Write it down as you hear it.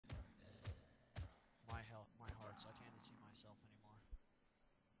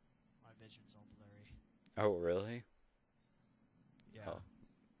vision's all blurry. Oh, really? Yeah. Oh,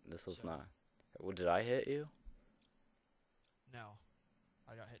 this was So not. Well, did I hit you? no,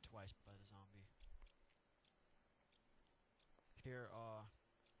 I got hit twice by the zombie. Here,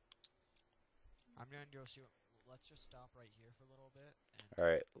 I'm gonna go see what. Let's just stop right here for a little bit, and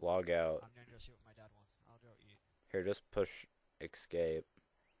Alright, log out. I'm gonna go see what my dad wants. I'll go eat. Here, just push escape.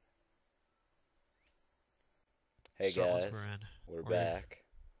 Hey So once guys, we're in, we're we're. back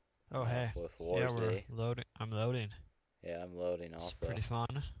Oh hey. with Yeah, we're Warzy. loading. I'm loading. Yeah, I'm loading It's also. pretty fun.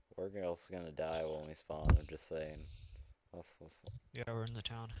 We're also gonna die when we spawn, I'm just saying. Let's Yeah, we're in the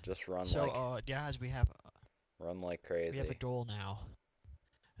town. just So guys, run like we have a crazy. goal now.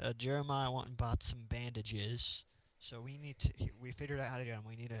 Jeremiah went and bought some bandages. So we figured out how to get them.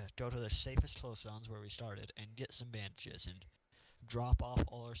 We need to go to the safest close zones where we started and get some bandages and drop off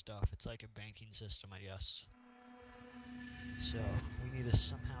all our stuff. It's like a banking system, I guess. So we need to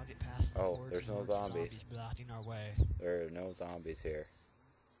somehow get past the Oh, hordes there's and no hordes of zombies. zombies blocking our way. There are no zombies here.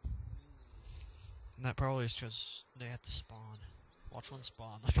 And that probably is because they have to spawn. Watch one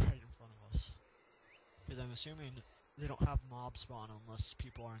spawn, like right in front of us. Because I'm assuming they don't have mob spawn unless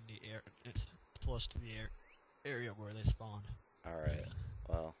people are in the air, close to the area where they spawn. Alright,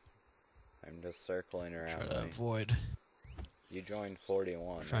 well, I'm just circling Try around. to avoid. You joined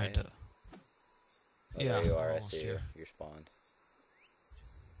 41, Trying right? to. Oh, Yeah, there you I'm are, I almost see you. here. You're spawned.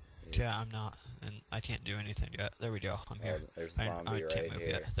 Yeah, I'm not, and I can't do anything yet. There we go. I'm Oh, here. there's a I zombie can't right move here.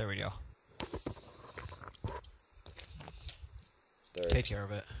 yet. There we go. There, Take care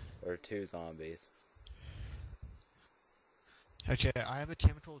of it. there are two zombies. Okay, I have a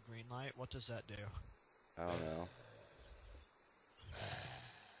chemical green light. What does that do? I don't know.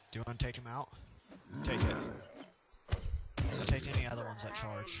 Do you want to take him out? Take it. I'll take any other ones that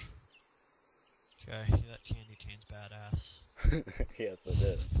charge. Okay, that candy cane's badass. Yes, it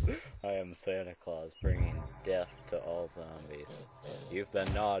is. I am Santa Claus, bringing death to all zombies. You've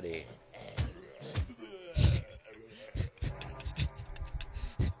been naughty.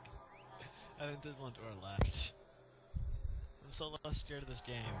 I think there's one door left. I'm so less scared of this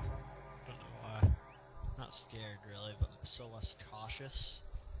game. I don't know why. Not scared really, but I'm so less cautious.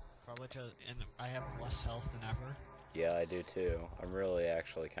 Probably because, and I have less health than ever. Yeah, I do too. I'm really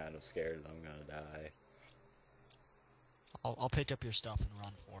actually kind of scared that I'm gonna die. I'll pick up your stuff and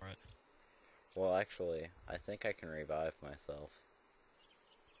run for it. Well, actually, I think I can revive myself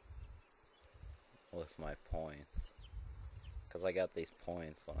with my points. Because I got these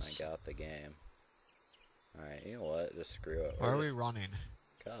points when I got the game. Alright, you know what? Just screw it. Why are we running?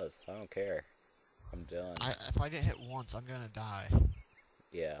 Because I don't care. I'm done. If I get hit once, I'm gonna die.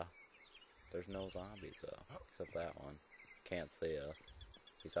 Yeah. There's no zombies though, except that one. Can't see us.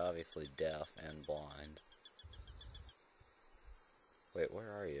 He's obviously deaf and blind. Wait,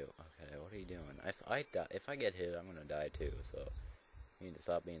 where are you? Okay, what are you doing? If I get hit, I'm gonna die too. So you need to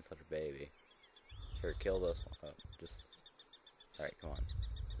stop being such a baby. Here, kill this one. Oh, just. All right, come on.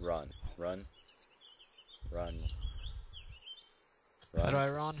 Run, run, run, run. How do I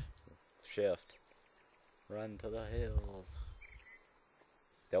run? Shift. Run to the hills.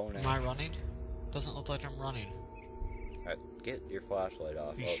 Don't. Am I running? Doesn't look like I'm running. Alright, get your flashlight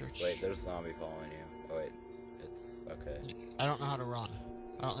off. You Oh, sure? wait, there's a zombie following you. Oh, wait, it's okay. I don't know how to run.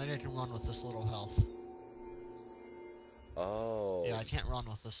 I don't think I can run with this little health. Oh. Yeah, I can't run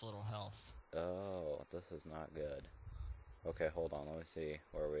with this little health. Oh, this is not good. Okay, hold on, let me see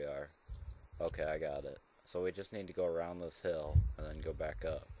where we are. Okay, I got it. So we just need to go around this hill and then go back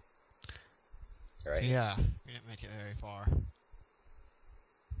up. Right? Yeah, we didn't make it very far.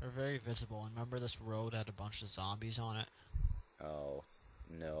 They're very visible. And remember this road had a bunch of zombies on it? Oh,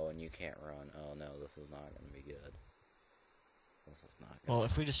 no, and you can't run. Oh no, this is not gonna be good. This is not good. Well,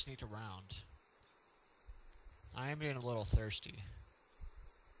 if we just sneak around. I am getting a little thirsty.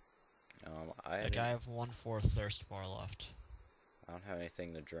 Like I have 1/4 thirst bar left. I don't have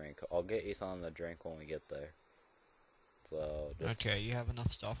anything to drink. I'll get you something to drink when we get there. So, just... Okay, you have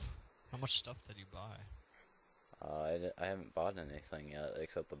enough stuff? How much stuff did you buy? I haven't bought anything yet,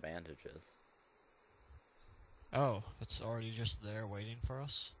 except the bandages. Oh, it's already just there waiting for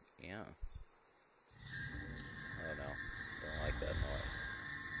us? Yeah. Oh no. Don't like that noise.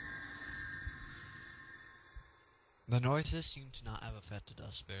 The noises seem to not have affected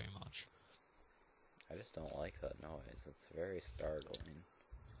us very much. I just don't like that noise. It's very startling.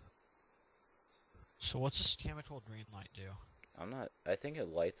 So what's this chemical green light do? I think it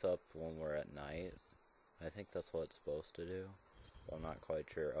lights up when we're at night. I think that's what it's supposed to do. But I'm not quite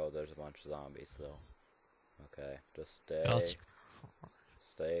sure. Oh, there's a bunch of zombies though. Okay, just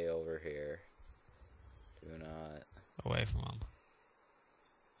stay over here. Do not... Away from them.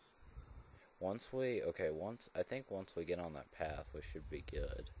 I think once we get on that path, we should be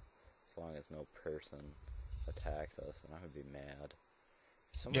good. As long as no person attacks us, and I would be mad.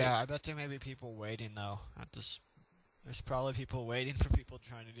 Somebody, Yeah, I bet there may be people waiting though. There's probably people waiting for people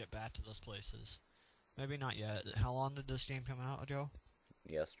trying to get back to those places. Maybe not yet. How long did this game come out, Joe?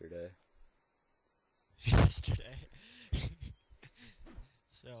 yesterday. Yesterday.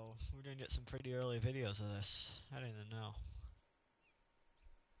 So we're gonna get some pretty early videos of this. I didn't even know.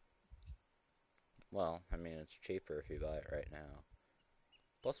 Well, I mean, it's cheaper if you buy it right now.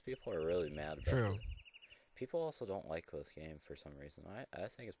 Plus, people are really mad about True. it. People also don't like this game for some reason. I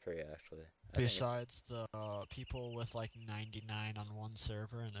think it's pretty, actually. Besides the people with like 99 on one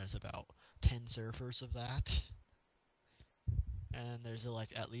server, and there's about 10 servers of that. And there's like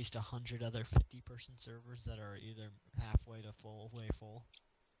at least 100 other 50-person servers that are either halfway to way full.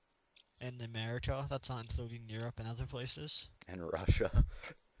 In America, that's not including Europe and other places. And Russia.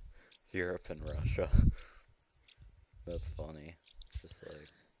 Europe and Russia. That's funny. It's just like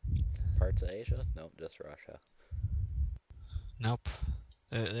parts of Asia? Nope, just Russia. Nope.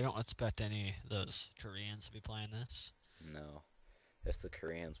 They don't expect any of those Koreans to be playing this. No. If the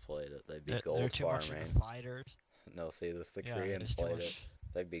Koreans played it, they'd be They're gold too much farming. into fighters. No, see, if the Yeah, Koreans it's too played it, much.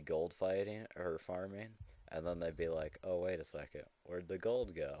 they'd be gold fighting or farming, and then they'd be like, oh, wait a second, where'd the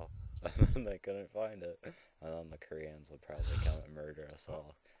gold go? And then they couldn't find it. And then the Koreans would probably come and murder us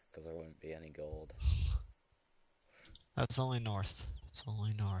all, because there wouldn't be any gold. That's only north. It's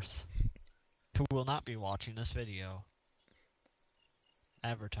only north. Who will not be watching this video?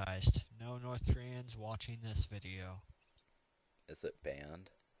 Advertised. No North Koreans watching this video. Is it banned?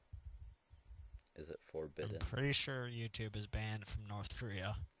 Is it forbidden? I'm pretty sure YouTube is banned from North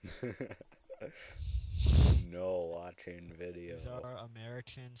Korea. No watching video. These are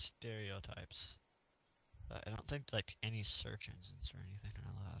American stereotypes. I don't think like any search engines or anything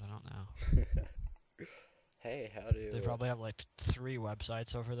are allowed. I don't know. Hey, how do... They probably have like 3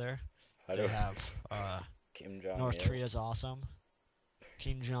 websites over there. How They do have Kim Jong-il? North Korea's awesome.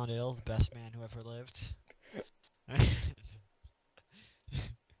 Kim Jong-il, the best man who ever lived.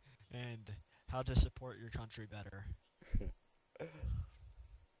 And how to support your country better.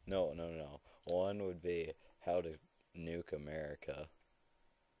 No. One would be how to nuke America.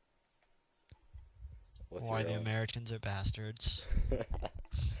 With Why your the own... Americans are bastards.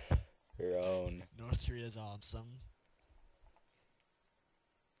 Your own. North Korea's awesome.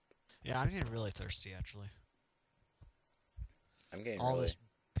 Yeah, I'm getting really thirsty actually. I'm getting All really... this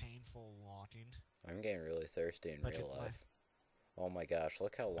painful walking. I'm getting really thirsty in Like real it- life. Oh my gosh,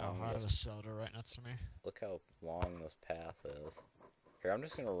 look how Oh, long I have a this... soda right next to me. Look how long this path is. Here, I'm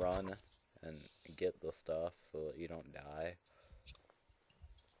just gonna run and get the stuff so that you don't die.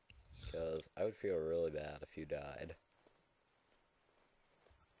 Because I would feel really bad if you died.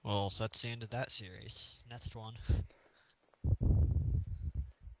 Well, that's the end of that series. Next one.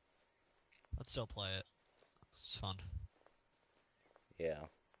 Let's still play it. It's fun. Yeah.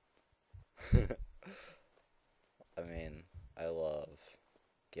 I mean, I love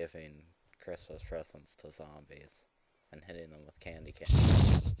giving Christmas presents to zombies and hitting them with candy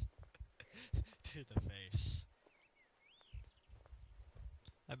canes. To the face.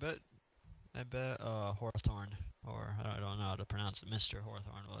 I bet Hawthorne, or I don't know how to pronounce it, Mr.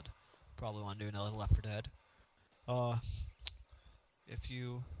 Hawthorne would probably want to do another Left 4 Dead. If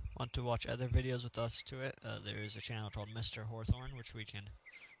you want to watch other videos with us to it, there is a channel called Mr. Hawthorne, which we can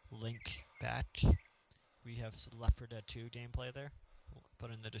link back. We have some Left 4 Dead 2 gameplay there. We'll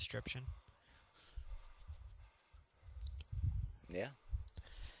put in the description. Yeah.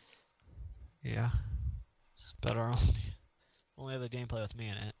 Yeah. It's better only other gameplay with me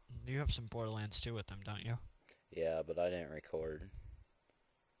in it. You have some Borderlands 2 with them, don't you? Yeah, but I didn't record.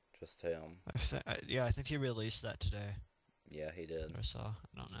 Just him. Yeah, I think he released that today. Yeah, he did. I saw.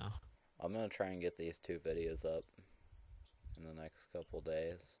 I don't know. I'm gonna try and get these 2 videos up in the next couple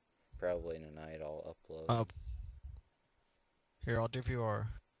days. Probably tonight I'll upload. Here, I'll give you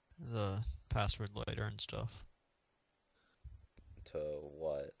the password later and stuff. To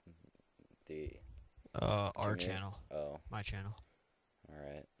what? The... Our Can you- channel. Oh, My channel.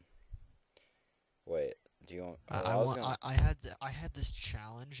 alright. Wait, do you want... I had this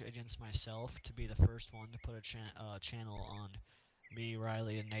challenge against myself to be the first one to put a channel on me,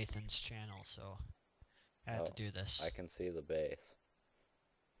 Riley, and Nathan's channel, so I had to do this. I can see the base.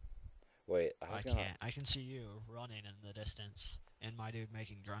 Wait, I can't. I can see you running in the distance, and my dude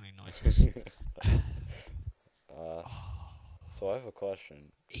making grunting noises. So I have a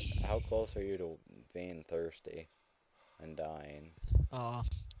question. How close are you to being thirsty and dying?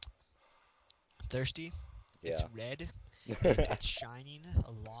 Thirsty. Yeah. It's red. and it's shining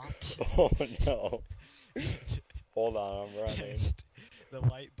a lot. Oh no. Hold on, I'm running. And the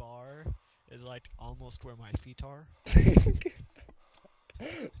white bar is like almost where my feet are.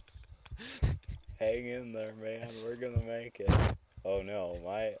 Hang in there, man. We're gonna make it. Oh no,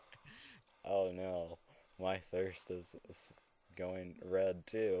 my thirst is going red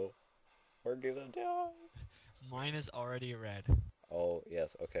too. We're gonna die. Mine is already red. Oh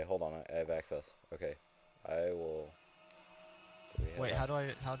yes. Okay, hold on. I have access. Okay, I will. Do we have Wait,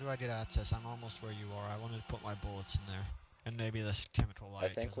 ac- how do I get access? I'm almost where you are. I wanted to put my bullets in there, and maybe this chemical I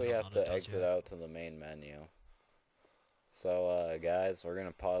light think because I we don't know have what it to does exit yet. out to the main menu. So, guys, we're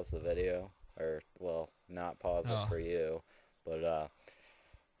gonna pause the video, or well, not pause it Oh, for you, but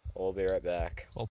we'll be right back. well,